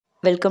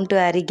Welcome to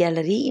aari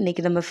gallery.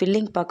 இன்றைக்கி நம்ம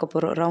filling பார்க்க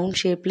போகிறோம். ரவுண்ட்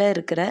ஷேப்பில்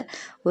இருக்கிற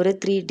ஒரு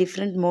 3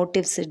 டிஃப்ரெண்ட்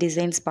மோட்டிவ்ஸ்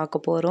டிசைன்ஸ் பார்க்க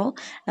போகிறோம்.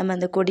 நம்ம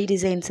அந்த கொடி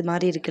டிசைன்ஸ்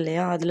மாதிரி இருக்கு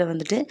இல்லையா, அதில்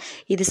வந்துட்டு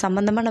இது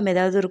சம்மந்தமாக நம்ம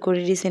ஏதாவது ஒரு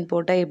கொடி டிசைன்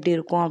போட்டால் எப்படி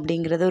இருக்கும்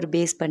அப்படிங்கிறத ஒரு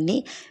பேஸ் பண்ணி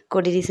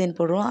கொடி டிசைன்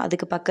போடுறோம்.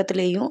 அதுக்கு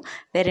பக்கத்துலேயும்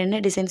வேறு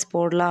என்ன டிசைன்ஸ்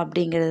போடலாம்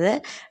அப்படிங்கிறத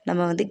நம்ம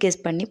வந்து கெஸ்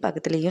பண்ணி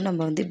பக்கத்துலேயும்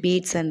நம்ம வந்து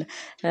பீட்ஸ் அண்ட்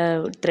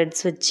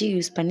த்ரெட்ஸ் வச்சு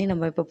யூஸ் பண்ணி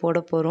நம்ம இப்போ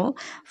போட போகிறோம்.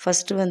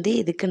 ஃபஸ்ட்டு வந்து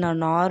இதுக்கு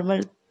நான்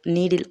நார்மல்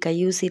நீடில்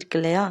கையூசி இருக்கு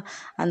இல்லையா,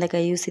 அந்த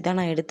கையூசி தான்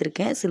நான்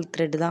எடுத்திருக்கேன். சில்க்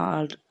த்ரெட் தான்.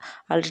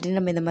 ஆல்ரெடி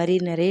நம்ம இந்த மாதிரி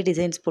நிறைய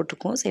டிசைன்ஸ்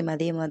போட்டிருக்கோம். சேம்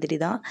அதே மாதிரி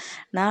தான்.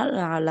 நான்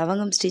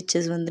லவங்கம்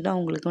ஸ்டிச்சஸ் வந்து நான்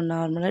உங்களுக்கு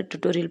நார்மலாக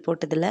டுட்டோரியல்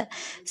போட்டதில்ல.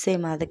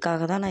 சேம்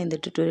அதுக்காக தான் நான் இந்த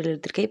டுட்டோரியல்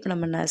எடுத்திருக்கேன். இப்போ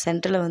நம்ம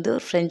சென்டரில் வந்து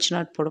ஒரு ஃப்ரெஞ்ச்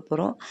நாட் போட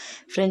போகிறோம்.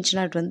 ஃப்ரெஞ்ச்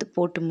நாட் வந்து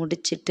போட்டு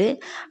முடிச்சுட்டு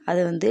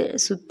அதை வந்து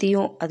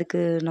சுற்றியும்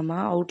அதுக்கு நம்ம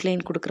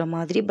அவுட்லைன் கொடுக்குற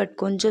மாதிரி பட்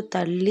கொஞ்சம்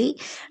தள்ளி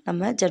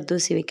நம்ம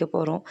ஜர்தோசி வைக்க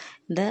போகிறோம்.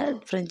 இந்த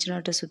ஃப்ரெஞ்ச்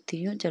நாட்டை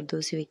சுற்றியும்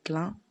ஜர்தோசி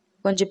வைக்கலாம்.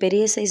 கொஞ்சம்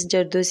பெரிய சைஸ்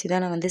ஜர்தோசி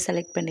தான் நான் வந்து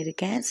செலக்ட்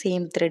பண்ணியிருக்கேன்.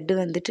 சேம் த்ரெட்டு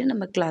வந்துட்டு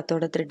நம்ம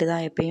கிளாத்தோட த்ரெட்டு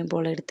தான் எப்பயும்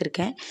போல்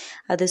எடுத்திருக்கேன்.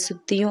 அதை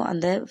சுற்றியும்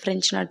அந்த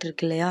ஃப்ரெஞ்ச் நாட்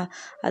இருக்கு இல்லையா,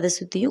 அதை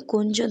சுற்றியும்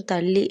கொஞ்சம்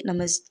தள்ளி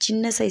நம்ம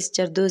சின்ன சைஸ்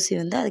ஜர்தோசி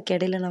வந்து அதுக்கு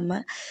இடையில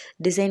நம்ம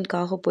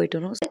டிசைனுக்காக போயிட்டு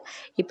வரும்.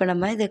 இப்போ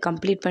நம்ம இதை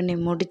கம்ப்ளீட் பண்ணி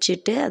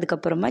முடிச்சுட்டு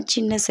அதுக்கப்புறமா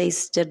சின்ன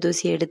சைஸ்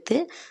ஜர்தோசி எடுத்து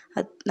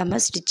நம்ம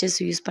ஸ்டிச்சஸ்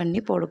யூஸ் பண்ணி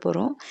போட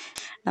போகிறோம்.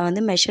 நான்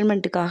வந்து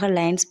மெஷர்மெண்ட்டுக்காக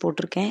லைன்ஸ்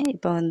போட்டிருக்கேன்.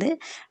 இப்போ வந்து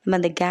நம்ம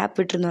அந்த கேப்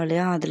விட்டுருந்தோம்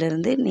இல்லையா,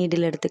 அதிலேருந்து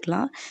நீடில்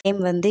எடுத்துக்கலாம்.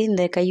 சேம் வந்து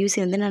இந்த கையூசி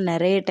வந்து நான்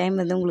நிறைய டைம்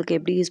வந்து உங்களுக்கு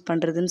எப்படி யூஸ்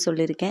பண்ணுறதுன்னு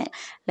சொல்லியிருக்கேன்.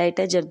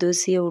 லைட்டாக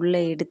ஜர்தோசியை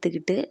உள்ளே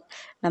எடுத்துக்கிட்டு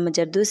நம்ம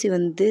ஜர்தோசி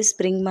வந்து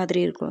ஸ்ப்ரிங் மாதிரி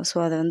இருக்கும். ஸோ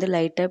அதை வந்து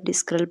லைட்டாக இப்படி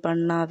ஸ்க்ரல்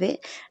பண்ணாவே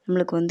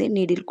நம்மளுக்கு வந்து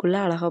நீடிலுக்குள்ளே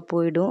அழகாக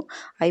போயிடும்.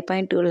 ஐ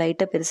பாயிண்ட்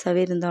லைட்டாக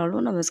பெருசாகவே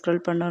இருந்தாலும் நம்ம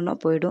ஸ்க்ரல் பண்ணோன்னா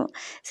போயிடும்.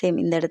 சேம்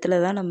இந்த இடத்துல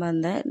தான் நம்ம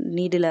அந்த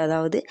நீடில்,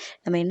 அதாவது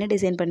நம்ம என்ன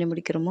டிசைன் பண்ணி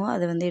முடிக்கிறோமோ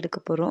அதை வந்து எடுக்க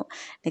போகிறோம்.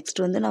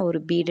 நெக்ஸ்ட் வந்து நான் ஒரு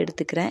பீட்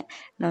எடுத்துக்கிறேன்.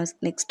 நான்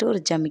நெக்ஸ்ட்டு ஒரு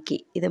ஜமிக்கி.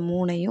 இதை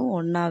மூணையும்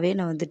ஒன்றாவே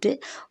நான் வந்துட்டு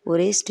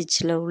ஒரே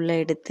ஸ்டிச்சில் உள்ளே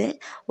எடுத்து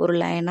ஒரு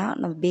லைனாக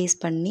நான் பேஸ்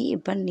பண்ணி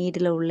இப்போ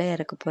நீடில் உள்ளே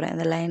இறக்க போகிறேன்.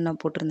 அந்த லைன்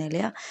நான் போட்டிருந்தேன்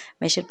இல்லையா,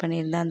 மெஷர்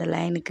பண்ணியிருந்தேன், அந்த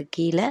லைனுக்கு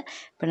கீழே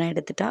இப்போ நான்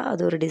எடுத்துட்டா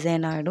அது ஒரு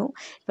டிசைன் ஆகிடும்.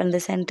 இப்போ இந்த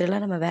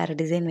சென்டரில் நம்ம வேறு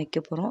டிசைன் வைக்க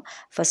போகிறோம்.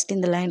 ஃபஸ்ட்டு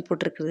இந்த லைன்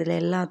போட்டிருக்கிறதுல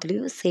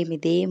எல்லாத்துலேயும் சேம்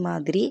இதே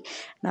மாதிரி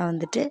நான்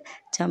வந்துட்டு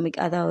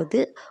அதாவது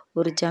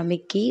ஒரு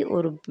ஜமிக்கி,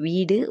 ஒரு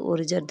பீடு,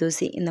 ஒரு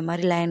ஜர்தோசி, இந்த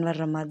மாதிரி லைன்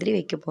வர்ற மாதிரி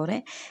வைக்க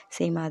போகிறேன்.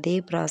 சேம் அதே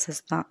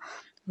ப்ராசஸ் தான்.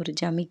 ஒரு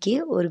ஜமிக்கி,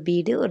 ஒரு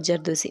பீடு, ஒரு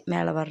ஜர்தோசி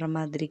மேலே வர்ற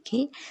மாதிரிக்கு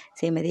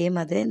சேம் அதே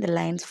மாதிரி இந்த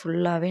லைன்ஸ்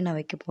ஃபுல்லாகவே நான்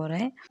வைக்க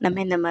போகிறேன்.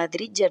 நம்ம இந்த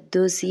மாதிரி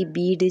ஜர்தோசி,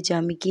 பீடு,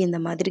 ஜமிக்கி இந்த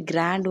மாதிரி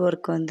கிராண்ட்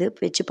ஒர்க் வந்து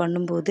வச்சு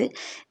பண்ணும்போது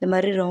இந்த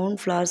மாதிரி ரவுண்ட்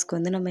ஃப்ளார்ஸ்க்கு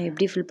வந்து நம்ம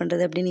எப்படி ஃபில்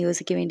பண்ணுறது அப்படின்னு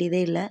யோசிக்க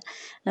வேண்டியதே இல்லை.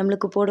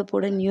 நம்மளுக்கு போட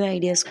போட நியூ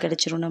ஐடியாஸ்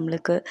கிடச்சிரும்.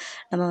 நம்மளுக்கு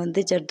நம்ம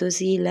வந்து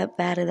ஜர்தோசியில்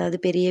வேறு ஏதாவது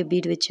பெரிய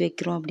பீடு வச்சு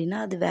வைக்கிறோம் அப்படின்னா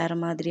அது வேறு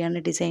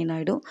மாதிரியான டிசைன்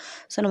ஆகிடும்.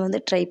 ஸோ நம்ம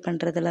வந்து ட்ரை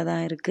பண்ணுறதுல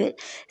தான் இருக்குது.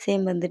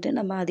 சேம் வந்துட்டு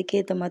நம்ம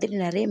அதுக்கேற்ற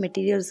மாதிரி நிறைய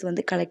மெட்டீரியல்ஸ்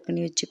வந்து கலெக்ட்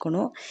பண்ணி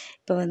வச்சுக்கணும்.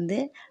 இப்போ வந்து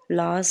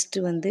லாஸ்ட்டு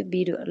வந்து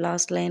பீடு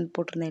லாஸ்ட் லைன்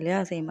போட்டிருந்தேன் இல்லையா,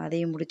 சேம்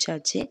அதையும்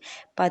முடிச்சாச்சு.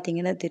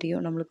 பார்த்திங்கன்னா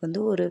தெரியும் நம்மளுக்கு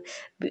வந்து ஒரு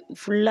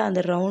ஃபுல்லாக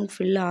அந்த ரவுண்ட்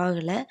ஃபில்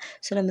ஆகலை.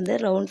 ஸோ நம்ம இந்த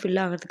ரவுண்ட் ஃபில்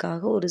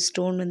ஆகிறதுக்காக ஒரு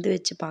ஸ்டோன் வந்து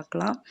வச்சு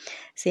பார்க்கலாம்.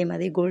 சேம்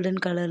அதே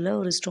கோல்டன் கலரில்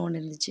ஒரு ஸ்டோன்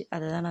இருந்துச்சு,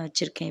 அதை தான் நான்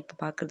வச்சுருக்கேன். இப்போ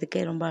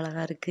பார்க்குறதுக்கே ரொம்ப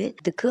அழகாக இருக்குது.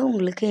 இதுக்கு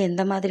உங்களுக்கு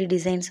எந்த மாதிரி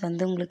டிசைன்ஸ்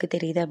வந்து உங்களுக்கு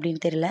தெரியுது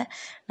அப்படின்னு தெரியல.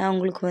 நான்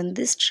உங்களுக்கு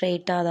வந்து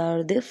ஸ்ட்ரெயிட்டாக,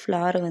 அதாவது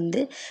ஃப்ளாரை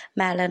வந்து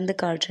மேலேருந்து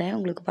காட்டுறேன்.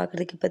 உங்களுக்கு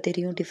பார்க்குறதுக்கு இப்போ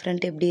தெரியும்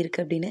டிஃப்ரெண்ட் எப்படி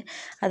இருக்குது அப்படின்னு.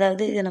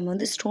 அதாவது இதை நம்ம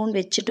வந்து ஸ்டோன்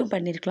வச்சுட்டும்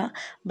பண்ணியிருக்கலாம்.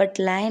 பட்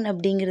லைன்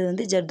அப்படிங்கிறது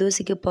வந்து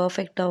ஜர்தோசிக்கு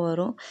பர்ஃபெக்டாக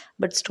வரும்.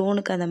 பட்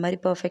ஸ்டோனுக்கு அந்த மாதிரி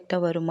பர்ஃபெக்டாக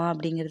வருமா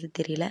அப்படிங்கிறது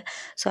தெரியல.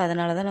 ஸோ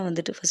அதனால தான் நான்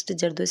வந்துட்டு ஃபஸ்ட்டு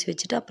ஜர்தோசி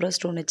வச்சுட்டு அப்புறம்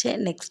ஸ்டோன் வச்சேன்.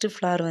 நெக்ஸ்ட்டு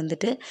ஃப்ளார்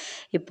வந்துட்டு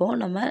இப்போது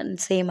நம்ம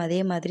சேம் அதே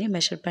மாதிரி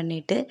மெஷர்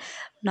பண்ணிவிட்டு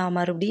நான்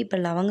மறுபடியும் இப்போ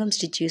லவங்கம்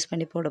ஸ்டிச் யூஸ்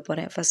பண்ணி போட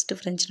போகிறேன். ஃபஸ்ட்டு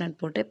ஃப்ரெஞ்ச் நாட்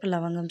போட்டு இப்போ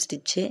லவங்கம்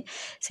ஸ்டிச்சு.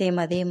 சேம்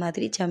அதே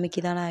மாதிரி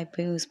ஜமிக்கி தான் நான் இப்போ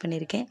யூஸ்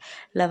பண்ணியிருக்கேன்.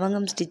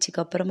 லவங்கம்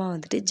ஸ்டிச்சுக்கு அப்புறமா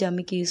வந்துட்டு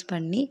ஜமிக்கி யூஸ்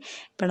பண்ணி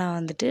இப்போ நான்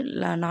வந்துட்டு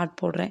நாட்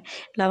போடுறேன்.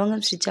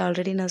 லவங்கம் ஸ்டிச்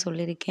ஆல்ரெடி நான்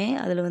சொல்லியிருக்கேன்.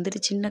 அதில்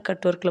வந்துட்டு சின்ன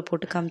கட் ஒர்க்கில்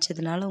போட்டு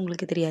காமிச்சதுனால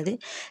உங்களுக்கு தெரியாது.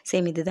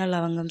 சேம் இதுதான்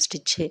லவங்கம்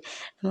ஸ்டிச்சு.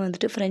 நம்ம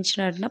வந்துட்டு ஃப்ரெஞ்ச்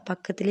நாட்னால்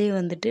பக்கத்துலேயே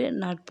வந்துட்டு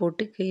நாட்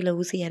போட்டு கீழே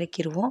ஊசி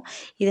இறக்கிடுவோம்.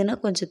 இதுனா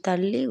கொஞ்சம்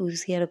தள்ளி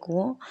ஊசி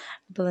இறக்குவோம்.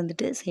 இப்போ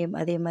வந்துட்டு சேம்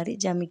அதே மாதிரி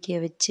ஜமிக்கியை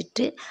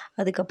வச்சுட்டு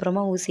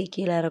அதுக்கப்புறமா ஊசி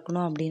கீழே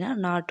இறக்கணும் அப்படின்னா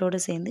நாட்டோடு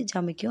சேர்ந்து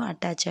ஜமிக்கியும்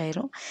அட்டாச்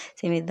ஆயிரும்.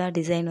 சேம் இதுதான்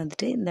டிசைன்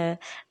வந்துட்டு இந்த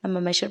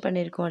நம்ம மெஷர்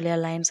பண்ணியிருக்கோம் இல்லையா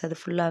லைன்ஸ், அது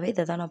ஃபுல்லாகவே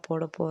இதை தான் நான்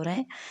போட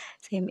போகிறேன்.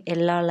 சேம்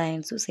எல்லா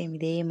லைன்ஸும் சேம்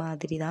இதே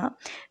மாதிரி தான்.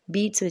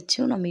 பீட்ஸ்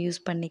வச்சும் நம்ம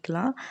யூஸ்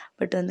பண்ணிக்கலாம்.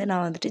 பட் வந்து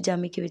நான் வந்துட்டு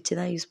ஜமிக்கி வச்சு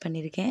தான் யூஸ்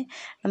பண்ணியிருக்கேன்.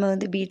 நம்ம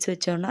வந்து பீட்ஸ்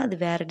வச்சோன்னா அது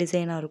வேறு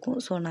டிசைனாக இருக்கும்.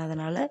 ஸோ நான்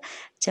அதனால்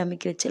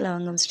ஜமிக்கி வச்சு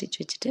லவங்கம் ஸ்டிச்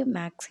வச்சுட்டு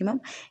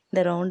மேக்ஸிமம்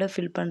இந்த ரவுண்டை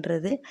ஃபில்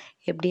பண்ணுறது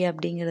எப்படி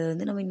அப்படிங்கிறது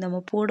வந்து நம்ம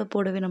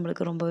போடவே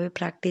நம்மளுக்கு ரொம்பவே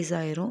ப்ராக்டிஸ்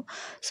ஆயிரும்.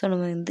 ஸோ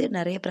நம்ம வந்து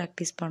நிறைய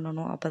ப்ராக்டிஸ்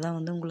பண்ணணும். அப்போ தான்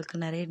வந்து உங்களுக்கு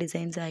நிறைய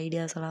டிசைன்ஸ்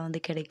ஐடியாஸ் எல்லாம்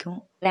வந்து கிடைக்கும்.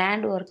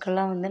 கிராண்ட்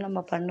ஒர்க்கெல்லாம் வந்து நம்ம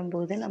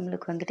பண்ணும்போது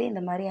நம்மளுக்கு வந்துட்டு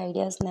இந்த மாதிரி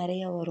ஐடியாஸ்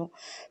நிறையா வரும்.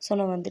 ஸோ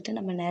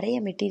நம்ம நிறைய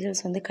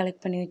மெட்டீரியல்ஸ் வந்து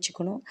கலெக்ட் பண்ணி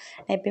வச்சுக்கணும்.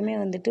 நான் எப்பயுமே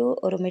வந்துட்டு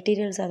ஒரு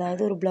மெட்டீரியல்ஸ்,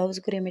 அதாவது ஒரு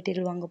ப்ளவுஸுக்குரிய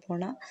மெட்டீரியல் வாங்க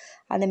போனால்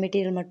அந்த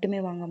மெட்டீரியல் மட்டுமே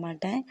வாங்க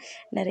மாட்டேன்.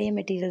 நிறைய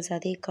மெட்டீரியல்ஸ்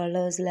அதே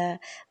கலர்ஸில்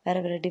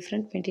வேறு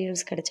டிஃப்ரெண்ட்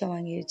மெட்டீரியல்ஸ் கிடச்சா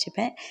வாங்கி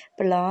வச்சுப்பேன்.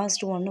 இப்போ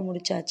லாஸ்ட் ஒன்று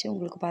முடிச்சாச்சு.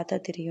 உங்களுக்கு பார்த்தா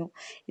தெரியும்.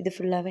 இது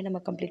ஃபுல்லாகவே நம்ம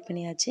கம்ப்ளீட்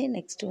பண்ணியாச்சு.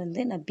 நெக்ஸ்ட்டு வந்து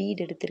நான்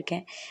பீட்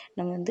எடுத்திருக்கேன்.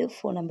 நம்ம வந்து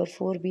நம்பர்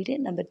 4 பீடு,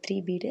 நம்பர் 3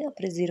 பீடு,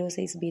 அப்புறம் 0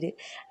 சைஸ் பீடு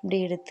இப்படி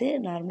எடுத்து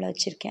நார்மலாக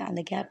வச்சுருக்கேன்.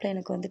 அந்த கேப்பில்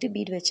எனக்கு வந்துட்டு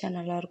பீடு வச்சா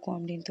நல்லாயிருக்கும்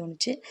அப்படின்னு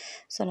தோணுச்சு.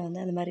 ஸோ நான்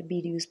வந்து அந்த மாதிரி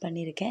பீடு யூஸ்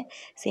பண்ணியிருக்கேன்.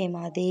 சேம்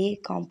அதே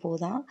காம்போ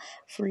தான்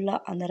ஃபுல்லாக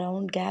அந்த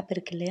ரவுண்ட் கேப்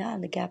இருக்கு இல்லையா,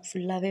 அந்த கேப்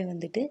ஃபுல்லாகவே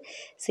வந்துட்டு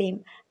same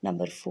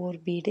number 4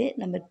 bead,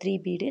 number 3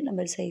 bead,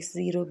 number size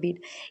 0 beat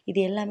இது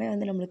எல்லாமே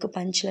வந்து நம்மளுக்கு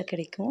பஞ்சில்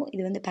கிடைக்கும்.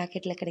 இது வந்து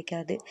பேக்கெட்டில்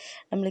கிடைக்காது.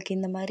 நம்மளுக்கு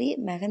இந்த மாதிரி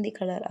மெஹந்தி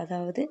கலர்,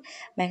 அதாவது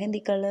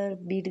மெஹந்தி கலர்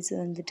பீட்ஸ்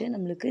வந்துட்டு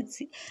நம்மளுக்கு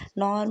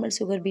நார்மல்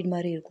சுகர் பீட்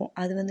மாதிரி இருக்கும்.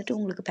 அது வந்துட்டு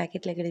உங்களுக்கு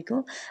பேக்கெட்டில்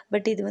கிடைக்கும்.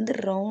 பட் இது வந்து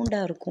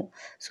ரவுண்டாக இருக்கும்.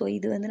 ஸோ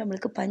இது வந்து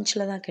நம்மளுக்கு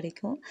பஞ்சில் தான்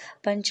கிடைக்கும்.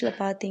 பஞ்சில்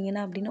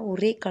பார்த்தீங்கன்னா அப்படின்னா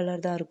ஒரே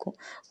கலர் தான் இருக்கும்.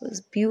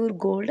 பியூர்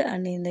கோல்டு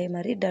அண்ட் இந்த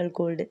மாதிரி டல்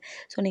கோல்டு.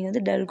 ஸோ நீங்கள்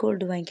வந்து டல்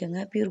கோல்டு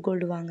வாங்கிக்கோங்க, பியூர்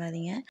கோல்டு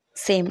வாங்காதீங்க.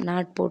 சேம்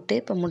நாட் போட்டு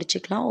இப்போ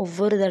முடிச்சுக்கலாம்.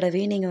 ஒவ்வொரு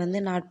தடவையும் நீங்கள்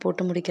வந்து நாட்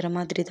போட்டு முடிக்கிற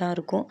மாதிரி தான்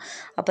இருக்கும்.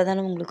 அப்போ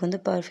தானே உங்களுக்கு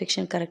வந்து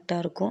பர்ஃபெக்ஷன்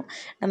கரெக்டாக இருக்கும்.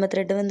 நம்ம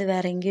த்ரெட்டை வந்து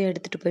வேறு எங்கேயும்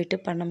எடுத்துகிட்டு போயிட்டு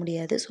பண்ண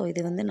முடியாது. ஸோ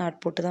இது வந்து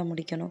நாட் போட்டு தான்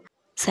முடிக்கணும்.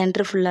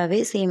 சென்டர் ஃபுல்லாகவே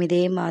சேம்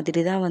இதே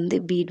மாதிரி தான் வந்து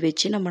பீட்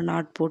வச்சு நம்ம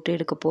நாட் போட்டு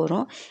எடுக்க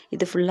போகிறோம்.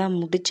 இது ஃபுல்லாக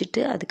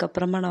முடிச்சுட்டு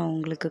அதுக்கப்புறமா நான்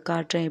உங்களுக்கு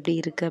காட்டுறேன் எப்படி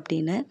இருக்குது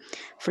அப்படின்னு.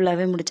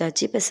 ஃபுல்லாகவே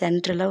முடிச்சாச்சு. இப்போ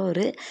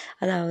சென்டரில்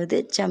அதாவது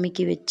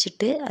சமிக்கி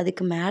வச்சுட்டு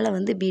அதுக்கு மேலே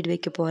வந்து பீட்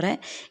வைக்க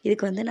போகிறேன்.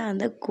 இதுக்கு வந்து நான்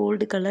அந்த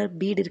கோல்டு கலர்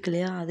பீடு இருக்கு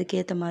இல்லையா,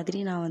 அதுக்கேற்ற மாதிரி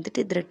நான்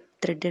வந்துட்டு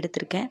த்ரெட்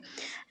எடுத்திருக்கேன்.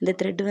 இந்த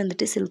த்ரெட்டு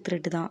வந்துட்டு சில்க்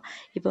த்ரெட்டு தான்.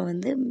 இப்போ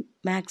வந்து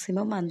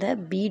மேக்ஸிமம் அந்த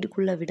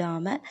பீடுக்குள்ளே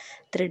விடாமல்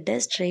த்ரெட்டை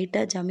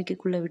ஸ்ட்ரெயிட்டாக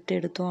ஜமிக்கிக்குள்ளே விட்டு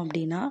எடுத்தோம்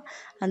அப்படின்னா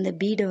அந்த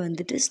பீடை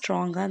வந்துட்டு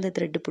ஸ்ட்ராங்காக அந்த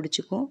த்ரெட்டு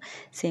பிடிச்சிக்கும்.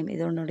 சேம்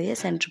இதனுடைய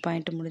சென்டர்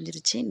பாயிண்ட்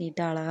முடிஞ்சிருச்சு.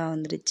 நீட்டாக அழகாக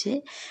வந்துருச்சு.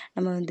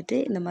 நம்ம வந்துட்டு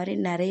இந்த மாதிரி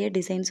நிறைய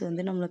டிசைன்ஸ்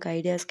வந்து நம்மளுக்கு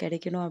ஐடியாஸ்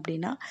கிடைக்கணும்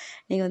அப்படின்னா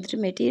நீங்கள் வந்துட்டு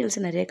மெட்டீரியல்ஸ்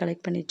நிறைய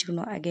கலெக்ட் பண்ணி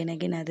வச்சுக்கணும்.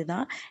 அகைன்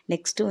அதுதான்.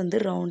 நெக்ஸ்ட்டு வந்து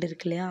ரவுண்ட்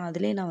இருக்கு இல்லையா,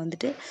 அதிலே நான்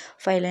வந்துட்டு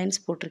 5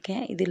 லைன்ஸ்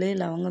போட்டிருக்கேன். இதிலே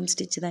லவங்கம்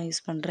ஸ்டிச் தான்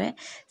யூஸ் பண்ணுறேன்.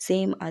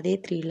 சேம் அதே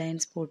 3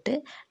 லைன்ஸ் போட்டு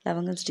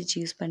லவங்கம் ஸ்டிச்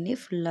யூஸ் பண்ணி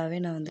ஃபுல்லாகவே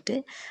நான் வந்துட்டு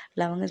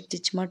லவங்கம்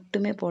ஸ்டிச்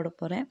மட்டுமே போட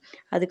போகிறேன்.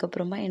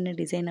 அதுக்கப்புறமா என்ன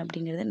டிசைன்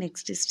அப்படிங்கிறத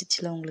நெக்ஸ்ட்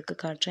ஸ்டிச்சில் உங்களுக்கு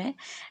காட்டுறேன்.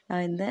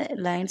 நான் இந்த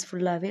லைன்ஸ்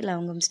ஃபுல்லாகவே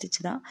லவங்கம்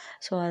ஸ்டிச் தான்.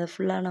 ஸோ அதை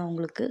ஃபுல்லாக நான்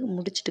உங்களுக்கு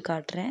முடிச்சுட்டு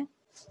காட்டுறேன்.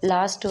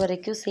 லாஸ்ட்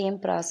வரைக்கும் சேம்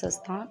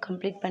ப்ராசஸ் தான்.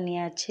 கம்ப்ளீட்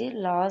பண்ணியாச்சு.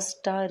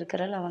 லாஸ்ட்டாக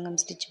இருக்கிற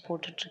லவங்கம் ஸ்டிச்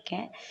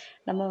போட்டுட்ருக்கேன்.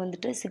 நம்ம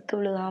வந்துட்டு சிக்கு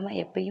விழுகாமல்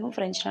எப்பயும்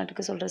ஃப்ரெஞ்ச்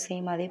நாட்டுக்கு சொல்கிற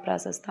சேம் அதே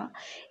ப்ராசஸ் தான்.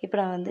 இப்போ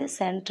நான் வந்து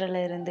சென்டரில்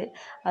இருந்து,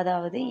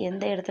 அதாவது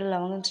எந்த இடத்துல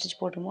லவங்கம் ஸ்டிச்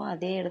போட்டோமோ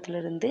அதே இடத்துல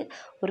இருந்து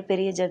ஒரு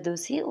பெரிய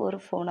ஜர்தோசி, ஒரு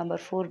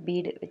நம்பர் 4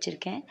 பீடு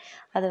வச்சுருக்கேன்.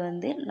 அதை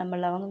வந்து நம்ம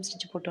லவங்கம்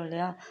ஸ்டிச் போட்டோம்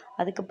இல்லையா,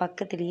 அதுக்கு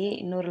பக்கத்துலேயே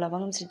இன்னொரு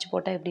லவங்கம் ஸ்டிச்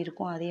போட்டால் எப்படி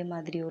இருக்கும் அதே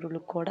மாதிரி ஒரு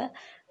லுக்கோட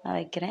நான்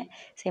வைக்கிறேன்.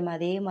 சேம்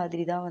அதே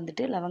மாதிரி தான்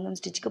வந்துட்டு லவங்கம்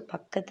ஸ்டிச்சுக்கு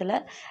பக்கத்தில்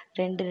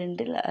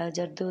 2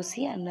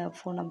 ஜர்தோசி அண்ட்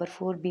நம்பர்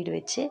 4 பீடு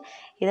வச்சு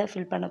இதை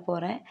ஃபில் பண்ண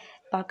போகிறேன்.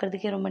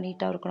 பார்க்குறதுக்கே ரொம்ப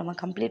நீட்டாக இருக்கும். நம்ம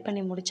கம்ப்ளீட்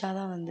பண்ணி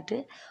முடித்தாதான் வந்துட்டு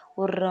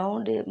ஒரு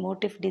ரவுண்டு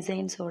மோட்டிவ்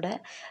டிசைன்ஸோட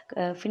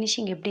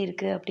ஃபினிஷிங் எப்படி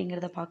இருக்குது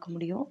அப்படிங்கிறத பார்க்க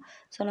முடியும்.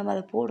 ஸோ நம்ம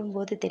அதை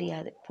போடும்போது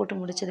தெரியாது. போட்டு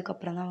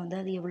முடித்ததுக்கப்புறம் தான் வந்து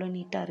அது எவ்வளோ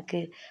நீட்டாக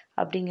இருக்குது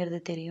அப்படிங்கிறது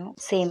தெரியும்.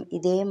 சேம்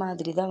இதே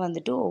மாதிரி தான்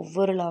வந்துட்டு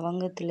ஒவ்வொரு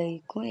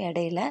லவங்கத்துலேயும்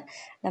இடையில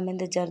நம்ம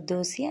இந்த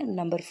ஜர்தோசி அண்ட்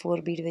நம்பர்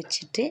 4 பீடு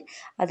வச்சுட்டு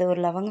அதை ஒரு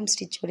லவங்கம்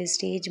ஸ்டிச்சோடைய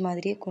ஸ்டேஜ்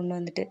மாதிரியே கொண்டு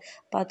வந்துட்டு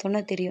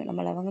பார்த்தோன்னா தெரியும்.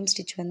 நம்ம லவங்கம்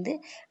ஸ்டிச் வந்து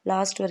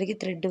லாஸ்ட்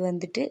வரைக்கும் த்ரெட்டு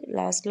வந்துட்டு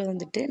லாஸ்ட்டில்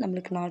வந்துட்டு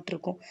நம்மளுக்கு நாட்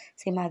இருக்கும்.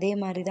 சேம் அதே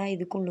மாதிரி தான்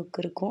இதுக்கும் லுக்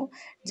இருக்கும்.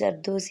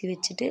 ஜர்தோசி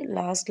வச்சுட்டு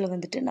லாஸ்ட்டில்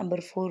வந்துட்டு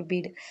நம்பர் 4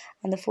 பீடு,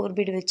 அந்த 4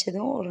 பீடு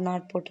வச்சதும் ஒரு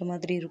நாட் போட்ட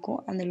மாதிரி இருக்கும்.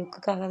 அந்த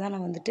லுக்குக்காக தான்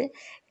நான் வந்துட்டு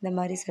இந்த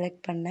மாதிரி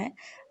செலக்ட் பண்ணேன்.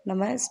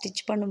 நம்ம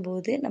ஸ்டிச்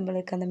பண்ணும்போது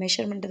நம்மளுக்கு அந்த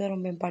மெஷர்மெண்ட்டு தான்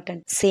ரொம்ப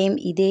இம்பார்ட்டன்ட். சேம்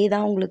இதே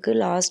தான் உங்களுக்கு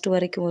லாஸ்ட்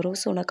வரைக்கும் வரும்.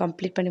 ஸோ நான்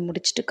கம்ப்ளீட் பண்ணி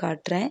முடிச்சுட்டு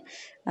காட்டுறேன்.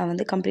 நான்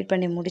வந்து கம்ப்ளீட்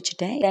பண்ணி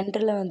முடிச்சிட்டேன்.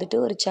 சென்டரில் வந்துட்டு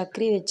ஒரு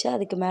சக்கரி வச்சு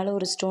அதுக்கு மேலே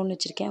ஒரு ஸ்டோன்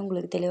வச்சுருக்கேன்.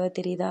 உங்களுக்கு தெளிவாக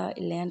தெரியுதா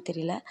இல்லையான்னு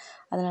தெரியல,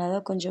 அதனால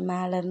தான் கொஞ்சம்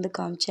மேலேருந்து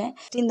காமிச்சேன்.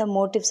 இந்த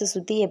மோட்டிவ்ஸை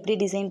சுற்றி எப்படி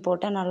டிசைன்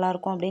போட்டால்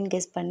நல்லாயிருக்கும் அப்படின்னு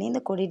கெஸ் பண்ணி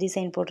இந்த கொடி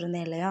டிசைன்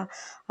போட்டிருந்தேன் இல்லையா,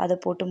 அதை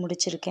போட்டு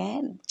முடிச்சிருக்கேன்.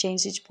 செயின்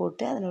ஸ்டிச்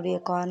போட்டு அதனுடைய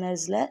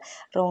கார்னர்ஸில்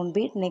ரவுண்ட்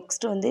பீட்.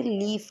 நெக்ஸ்ட் வந்து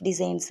லீஃப்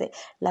டிசைன்ஸு,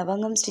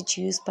 லவங்கம் ஸ்டிச்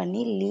யூஸ்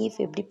பண்ணி லீஃப்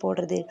எப்படி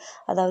போடுறது,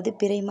 அதாவது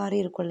பிறை மாதிரி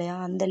இருக்கும் இல்லையா,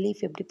 அந்த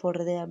லீஃப் எப்படி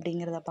போடுறது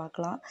அப்படிங்கிறத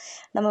பார்க்கலாம்.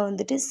 நம்ம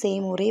வந்துட்டு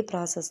சேம் ஒரே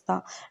ப்ராசஸ்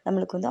தான்.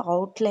 நம்மளுக்கு வந்து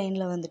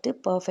அவுட்லைனில் வந்துட்டு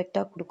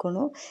பர்ஃபெக்டாக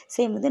கொடுக்கணும்.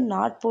 சேம் வந்து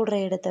நாட் போடுற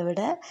இடத்த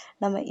விட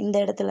நம்ம இந்த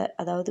இடத்துல,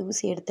 அதாவது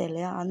ஊசி எடுத்த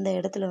இல்லையா, அந்த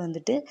இடத்துல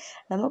வந்துட்டு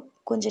நம்ம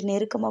கொஞ்சம்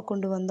நெருக்கமாக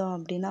கொண்டு வந்தோம்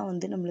அப்படின்னா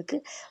வந்து நம்மளுக்கு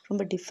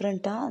ரொம்ப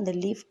டிஃப்ரெண்ட்டாக அந்த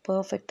லீஃப்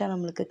பர்ஃபெக்டாக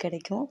நம்மளுக்கு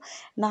கிடைக்கும்.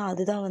 நான்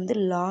அதுதான் வந்து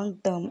லாங்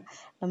டேர்ம்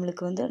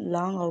நம்மளுக்கு வந்து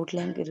லாங்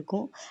அவுட்லைன்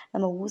இருக்கும்.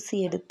 நம்ம ஊசி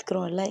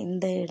எடுத்துக்கிறோம்ல,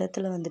 இந்த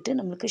இடத்துல வந்துட்டு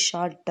நம்மளுக்கு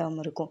ஷார்ட் டேர்ம்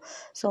இருக்கும்.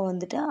 ஸோ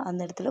வந்துட்டு அந்த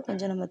இடத்துல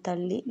கொஞ்சம் நம்ம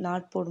தள்ளி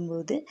நாட்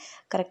போடும்போது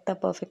கரெக்டாக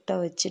பர்ஃபெக்டாக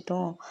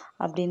வச்சுட்டோம்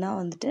அப்படின்னா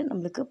வந்துட்டு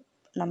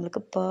நம்மளுக்கு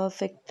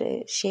பர்ஃபெக்ட்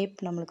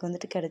ஷேப் நம்மளுக்கு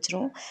வந்துட்டு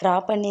கிடச்சிரும். ட்ரா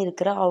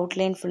பண்ணியிருக்கிற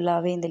அவுட்லைன்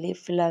ஃபுல்லாகவே, இந்த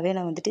லீஃப் ஃபுல்லாகவே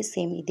நான் வந்துட்டு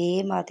சேம் இதே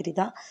மாதிரி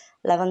தான்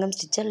லவங்கம்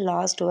ஸ்டிச்சை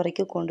லாஸ்ட்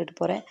வரைக்கும் கொண்டுட்டு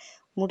போகிறேன்.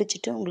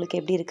 முடிச்சுட்டு உங்களுக்கு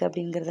எப்படி இருக்குது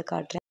அப்படிங்கிறத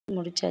காட்டுறேன்.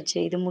 முடிச்சாச்சு.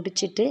 இது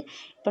முடிச்சுட்டு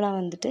இப்போ நான்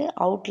வந்துட்டு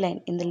அவுட்லைன்,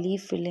 இந்த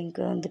லீஃப்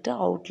ஃபில்லிங்க்கு வந்துட்டு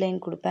அவுட்லைன்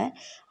கொடுப்பேன்.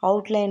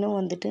 அவுட்லைனும்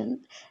வந்துட்டு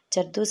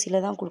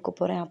ஜர்தோசியில் தான் கொடுக்க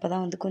போகிறேன். அப்போ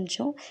தான் வந்து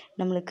கொஞ்சம்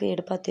நம்மளுக்கு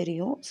எடுப்பாக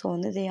தெரியும். ஸோ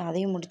வந்து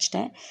அதையும்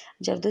முடிச்சிட்டேன்.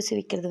 ஜர்தோசி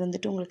வைக்கிறது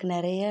வந்துட்டு உங்களுக்கு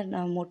நிறைய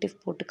நான் மோட்டிவ்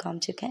போட்டு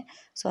காமிச்சிருக்கேன்.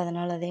 ஸோ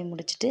அதனால் அதையும்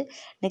முடிச்சுட்டு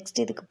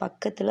நெக்ஸ்ட் இதுக்கு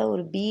பக்கத்தில்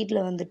ஒரு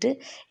பீடில் வந்துட்டு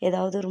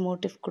ஏதாவது ஒரு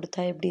மோட்டிவ்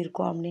கொடுத்தா எப்படி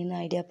இருக்கும் அப்படின்னு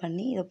ஐடியா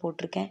பண்ணி இதை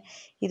போட்டிருக்கேன்.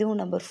 இதுவும்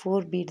நம்பர்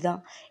 4 பீட்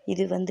தான்.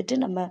 இது வந்துட்டு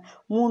நம்ம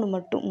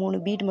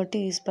 3 பீட்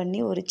மட்டும் யூஸ் பண்ணி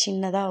ஒரு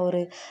சின்னதாக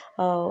ஒரு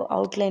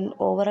அவுட்லைன்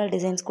ஓவரால்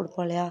டிசைன்ஸ்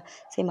கொடுப்போம் இல்லையா,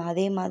 சேம்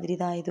அதே மாதிரி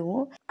தான்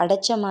இதுவும்.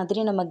 அடைச்ச மாதிரி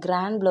நம்ம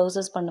கிராண்ட்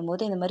ப்ளவுசஸ்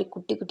பண்ணும்போது இந்த மாதிரி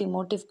குட்டி குட்டி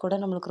மோட்டிவ் கூட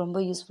நம்மளுக்கு ரொம்ப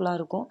யூஸ்ஃபுல்லாக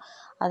இருக்கும்.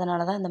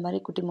 அதனால தான் இந்த மாதிரி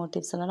குட்டி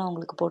மோட்டிவ்ஸ் எல்லாம் நான்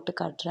உங்களுக்கு போட்டு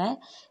காட்டுறேன்.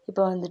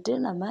 இப்போ வந்துட்டு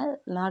நம்ம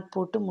நாட்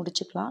போட்டு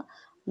முடிச்சுக்கலாம்.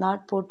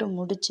 நாட் போட்டு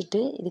முடிச்சுட்டு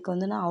இதுக்கு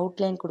வந்து நான்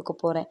அவுட்லைன் கொடுக்க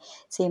போகிறேன்.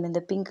 சேம் இந்த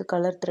பிங்க்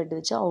கலர் த்ரெட்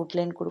வச்சு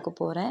அவுட்லைன் கொடுக்க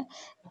போகிறேன்.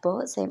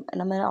 இப்போது சேம்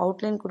நம்ம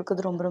அவுட்லைன்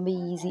கொடுக்குறது ரொம்ப ரொம்ப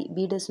ஈஸி.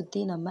 பீடை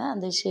சுற்றி நம்ம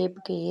அந்த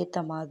ஷேப்புக்கு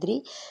ஏற்ற மாதிரி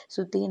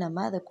சுற்றி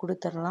நம்ம அதை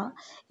கொடுத்துடலாம்.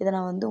 இதை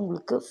நான் வந்து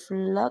உங்களுக்கு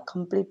ஃபுல்லாக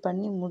கம்ப்ளீட்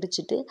பண்ணி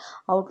முடிச்சுட்டு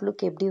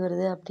அவுட்லுக் எப்படி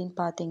வருது அப்படின்னு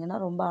பார்த்தீங்கன்னா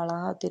ரொம்ப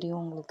அழகாக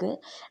தெரியும் உங்களுக்கு.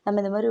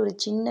 நம்ம இந்த மாதிரி ஒரு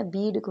சின்ன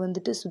பீடுக்கு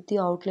வந்துட்டு சுற்றி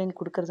அவுட்லைன்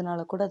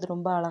கொடுக்கறதுனால கூட அது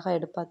ரொம்ப அழகாக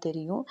எடுப்பாக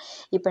தெரியும்.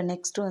 இப்போ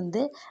நெக்ஸ்ட்டு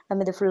வந்து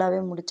நம்ம இதை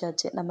ஃபுல்லாகவே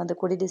முடிச்சாச்சு. நம்ம அந்த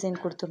கொடி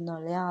டிசைன் கொடுத்துருந்தோம்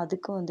இல்லையா,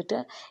 அதுக்கும் வந்துட்டு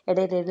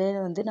இடையில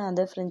வந்து நான்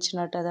அந்த ஃப்ரெஞ்ச்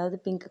நாட், அதாவது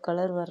பிங்க்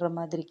கலர் வர்ற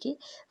மாதிரிக்கு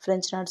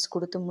ஃப்ரெஞ்ச் நாட்ஸ்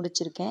கொடுத்து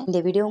முடிச்சிருக்கேன். இந்த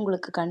வீடியோ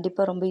உங்களுக்கு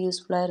கண்டிப்பாக ரொம்ப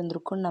யூஸ்ஃபுல்லாக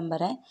இருந்திருக்கும்னு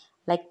நம்புகிறேன்.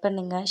 லைக்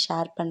பண்ணுங்கள்,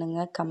 ஷேர்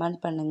பண்ணுங்கள்,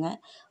 கமெண்ட் பண்ணுங்கள்,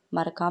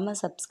 மறக்காமல்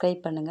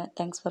சப்ஸ்கிரைப் பண்ணுங்கள்.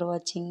 தேங்க்ஸ் ஃபார்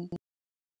வாட்சிங்.